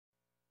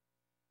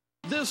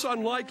This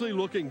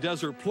unlikely-looking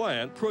desert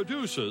plant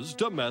produces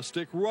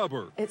domestic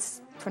rubber.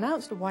 It's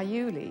pronounced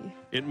Guayule.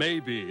 It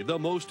may be the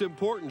most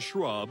important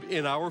shrub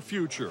in our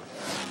future.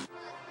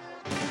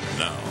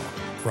 Now,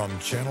 from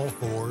Channel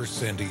 4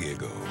 San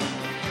Diego,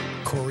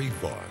 Corey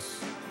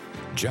Voss,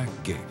 Jack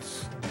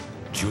Gates,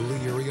 Julie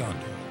Iriando,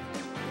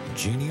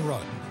 Jeannie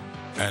Rotten,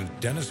 and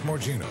Dennis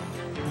Morgino.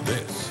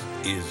 This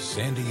is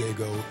San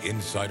Diego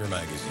Insider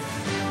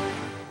Magazine.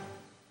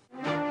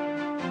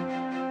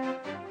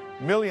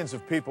 Millions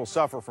of people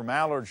suffer from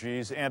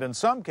allergies, and in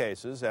some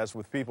cases, as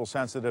with people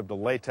sensitive to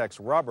latex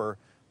rubber,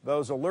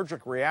 those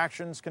allergic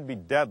reactions can be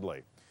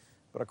deadly.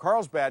 But a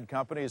Carlsbad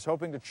company is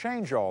hoping to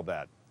change all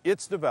that.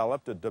 It's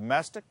developed a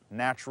domestic,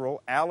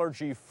 natural,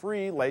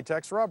 allergy-free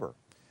latex rubber.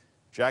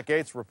 Jack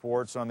Gates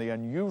reports on the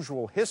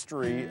unusual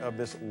history of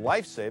this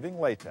life-saving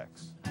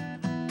latex.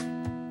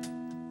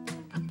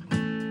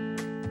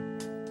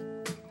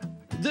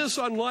 This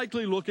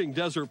unlikely-looking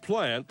desert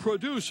plant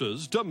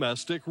produces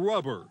domestic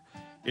rubber.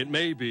 It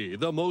may be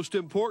the most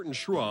important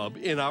shrub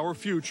in our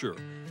future.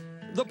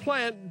 The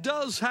plant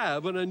does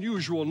have an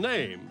unusual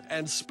name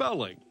and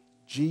spelling.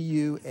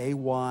 Guayule,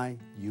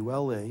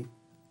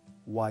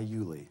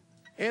 Guayule.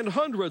 And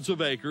hundreds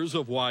of acres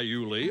of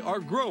Guayule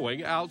are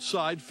growing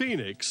outside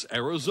Phoenix,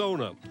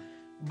 Arizona.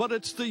 But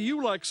it's the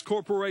Yulex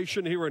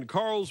Corporation here in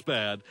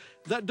Carlsbad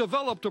that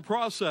developed a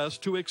process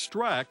to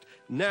extract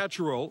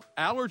natural,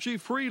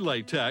 allergy-free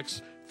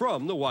latex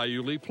from the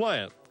Guayule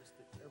plant.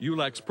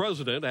 Yulex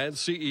president and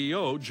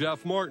CEO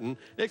Jeff Martin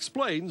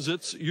explains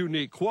its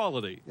unique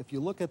quality. If you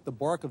look at the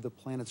bark of the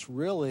plant, it's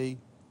really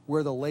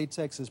where the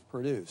latex is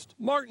produced.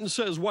 Martin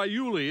says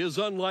Guayule is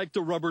unlike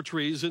the rubber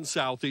trees in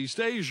Southeast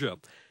Asia.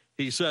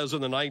 He says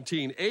in the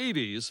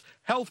 1980s,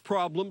 health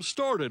problems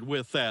started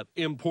with that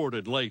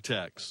imported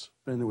latex.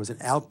 And there was an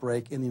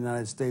outbreak in the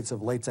United States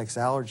of latex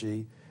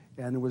allergy,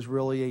 and there was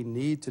really a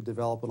need to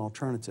develop an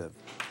alternative.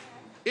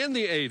 In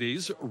the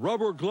 80s,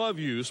 rubber glove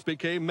use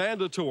became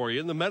mandatory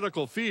in the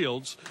medical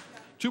fields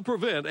to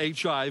prevent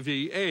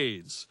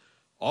HIV/AIDS.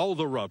 All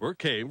the rubber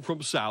came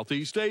from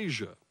Southeast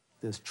Asia.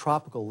 This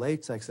tropical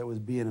latex that was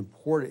being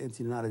imported into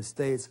the United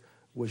States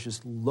was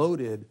just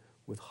loaded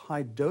with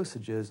high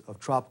dosages of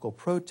tropical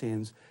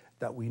proteins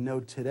that we know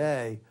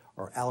today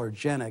are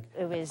allergenic.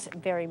 It was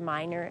very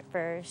minor at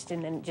first,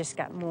 and then it just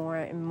got more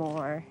and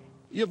more.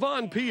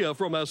 Yvonne Pia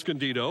from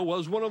Escondido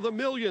was one of the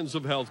millions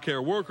of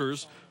healthcare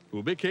workers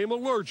who became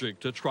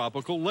allergic to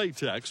tropical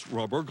latex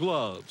rubber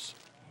gloves.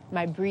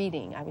 My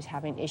breathing, I was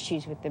having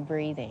issues with the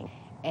breathing,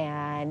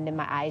 and then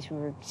my eyes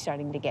were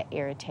starting to get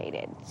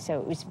irritated, so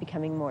it was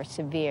becoming more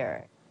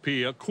severe.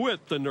 Pia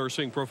quit the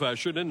nursing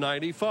profession in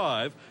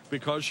 '95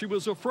 because she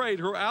was afraid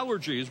her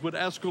allergies would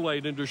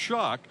escalate into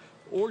shock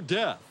or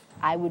death.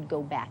 I would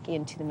go back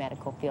into the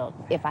medical field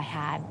if I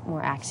had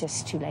more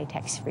access to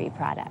latex-free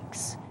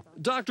products.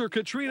 Dr.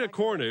 Katrina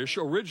Cornish,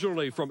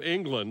 originally from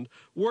England,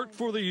 worked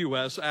for the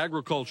U.S.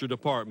 Agriculture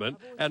Department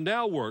and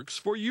now works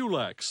for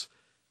Yulex.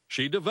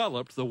 She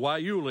developed the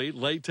Guayule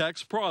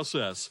latex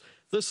process,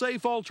 the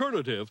safe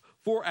alternative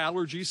for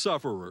allergy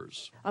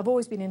sufferers. I've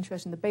always been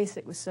interested in the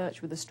basic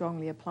research with the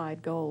strongly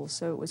applied goals,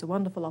 so it was a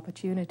wonderful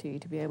opportunity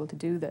to be able to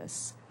do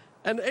this.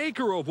 An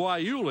acre of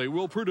Guayule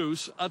will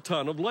produce a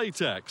ton of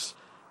latex.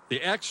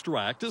 The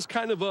extract is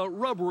kind of a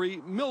rubbery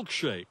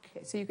milkshake.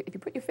 Okay, so if you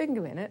put your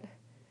finger in it,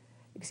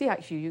 you can see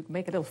actually you can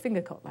make a little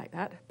finger cut like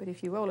that, but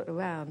if you roll it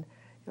around,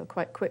 it'll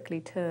quite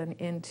quickly turn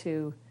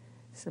into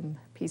some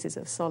pieces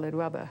of solid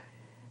rubber.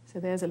 So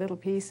there's a little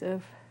piece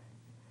of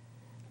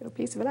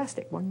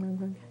elastic.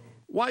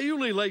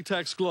 Guayule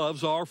latex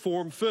gloves are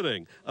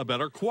form-fitting, a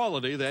better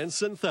quality than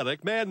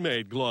synthetic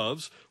man-made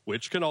gloves,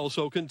 which can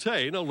also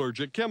contain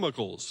allergic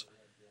chemicals.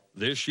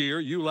 This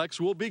year, Yulex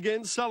will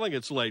begin selling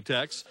its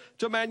latex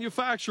to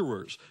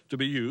manufacturers to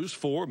be used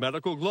for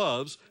medical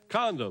gloves,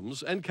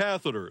 condoms, and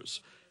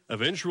catheters.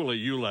 Eventually,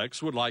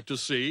 Yulex would like to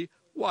see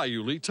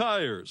Guayule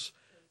tires.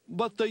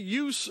 But the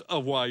use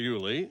of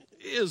Guayule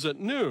isn't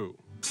new.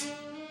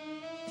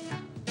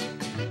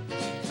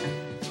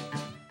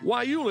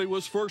 Guayule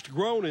was first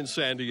grown in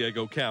San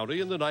Diego County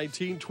in the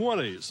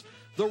 1920s.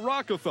 The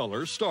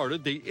Rockefellers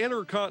started the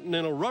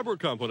Intercontinental Rubber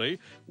Company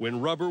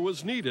when rubber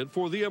was needed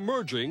for the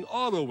emerging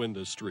auto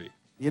industry.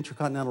 The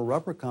Intercontinental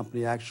Rubber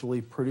Company actually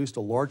produced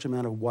a large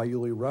amount of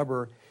Guayule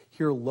rubber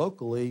here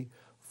locally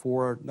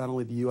for not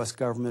only the U.S.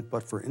 government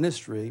but for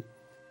industry.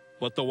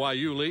 But the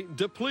Guayule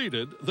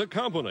depleted, the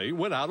company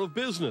went out of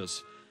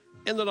business.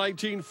 In the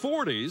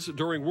 1940s,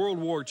 during World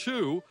War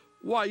II,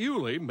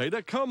 Guayule made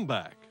a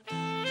comeback.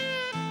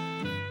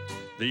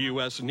 The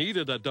U.S.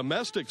 needed a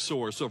domestic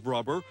source of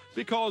rubber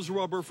because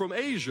rubber from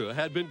Asia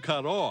had been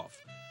cut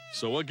off.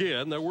 So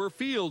again, there were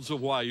fields of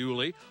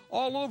Guayule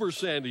all over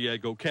San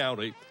Diego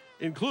County,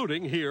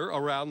 including here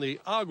around the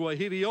Agua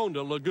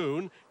Hedionda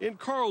Lagoon in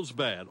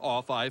Carlsbad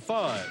off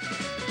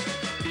I-5.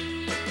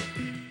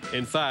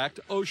 In fact,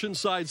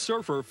 oceanside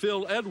surfer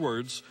Phil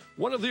Edwards,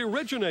 one of the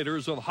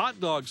originators of hot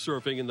dog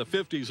surfing in the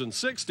 50s and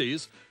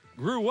 60s,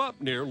 grew up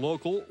near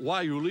local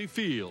Guayule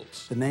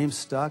fields. The name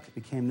stuck,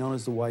 became known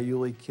as the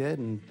Guayule Kid,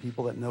 and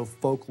people that know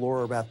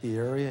folklore about the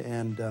area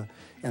and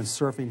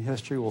surfing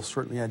history will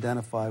certainly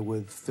identify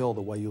with Phil,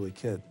 the Guayule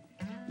Kid.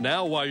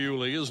 Now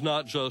Guayule is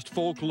not just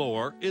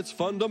folklore, it's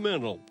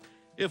fundamental.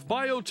 If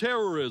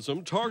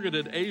bioterrorism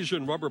targeted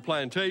Asian rubber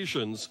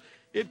plantations,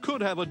 it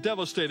could have a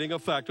devastating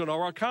effect on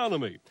our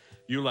economy.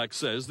 Yulex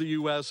says the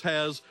U.S.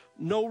 has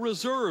no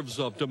reserves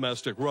of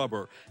domestic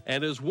rubber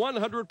and is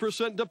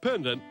 100%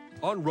 dependent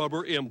on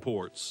rubber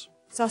imports.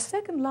 It's our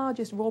second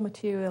largest raw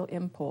material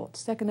import,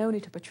 second only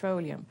to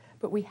petroleum.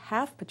 But we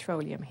have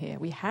petroleum here,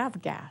 we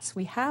have gas,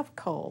 we have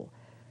coal.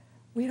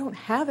 We don't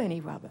have any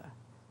rubber.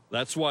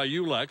 That's why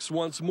Yulex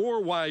wants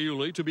more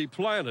Guayule to be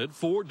planted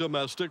for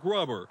domestic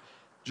rubber,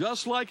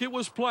 just like it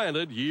was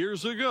planted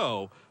years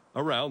ago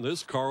around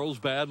this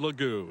Carlsbad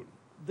lagoon.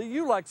 The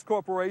Yulex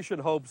Corporation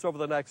hopes over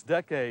the next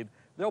decade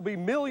there'll be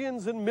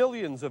millions and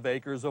millions of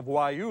acres of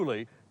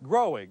Guayule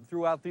growing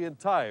throughout the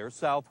entire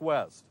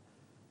Southwest.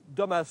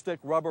 Domestic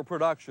rubber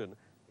production,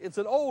 it's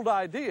an old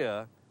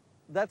idea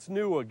that's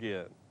new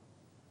again.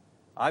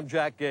 I'm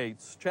Jack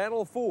Gates,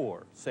 Channel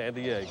 4, San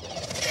Diego.